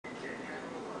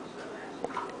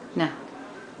No.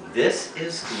 This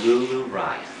is Lulu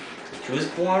Ryan. She was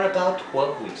born about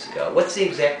 12 weeks ago. What's the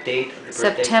exact date of her birthday?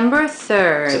 September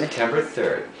 3rd. September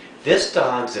 3rd. This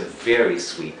dog's a very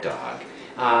sweet dog.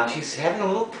 She's having a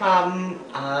little problem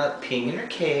peeing in her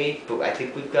cage, but I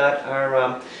think we've got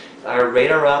our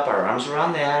radar up, our arms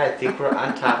around that. I think we're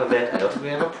on top of it. I don't think we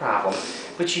have a problem.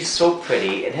 But she's so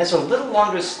pretty and has a little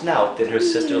longer snout than her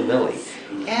sister Lily.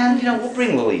 And, you know, we'll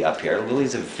bring Lily up here.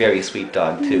 Lily's a very sweet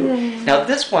dog, too. Now,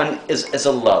 this one is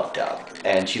a love dog,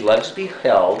 and she loves to be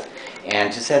held,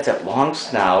 and just has that long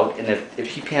snout. And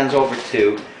if she pans over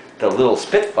to the little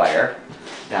Spitfire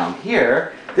down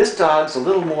here, this dog's a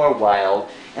little more wild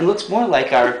and looks more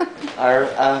like our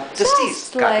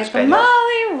deceased Cocker like Spaniel.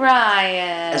 Molly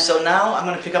Ryan. And so now I'm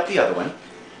going to pick up the other one.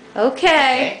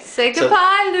 Okay. Say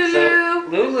goodbye, Lulu. So,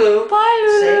 Lulu. Bye,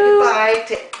 Lulu. Say goodbye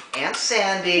to Aunt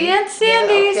Sandy. Aunt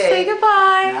Sandy, Yeah, okay. say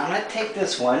goodbye. Now I'm going to take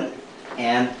this one,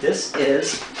 and this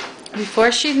is...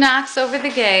 Before she knocks over the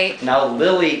gate. Now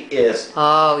Lily is...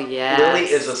 Oh, yes. Lily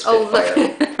is a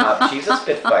Spitfire. Oh, She's a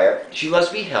Spitfire. She loves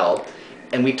to be held,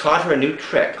 and we taught her a new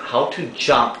trick, how to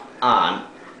jump on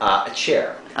a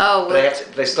chair. Oh,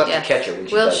 but I still have to catch her when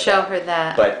she we'll does show that. her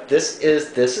that. But this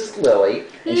is Lily,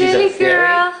 and Lily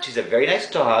girl. she's a very nice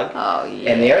dog. Oh, yes.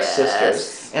 And they are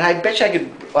sisters. And I bet you I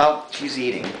could. Well, she's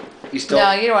eating. You still?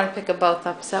 No, you don't want to pick them both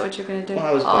up. Is that what you're going to do? Well,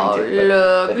 I was going to.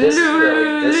 Look, but this is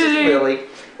Lily. This is Lily.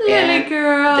 Lily And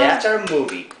girl. that's our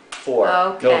movie for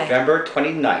Okay. November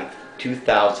 29th,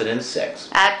 2006.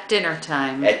 At dinner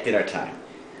time. At dinner time.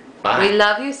 Bye. We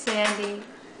love you, Sandy.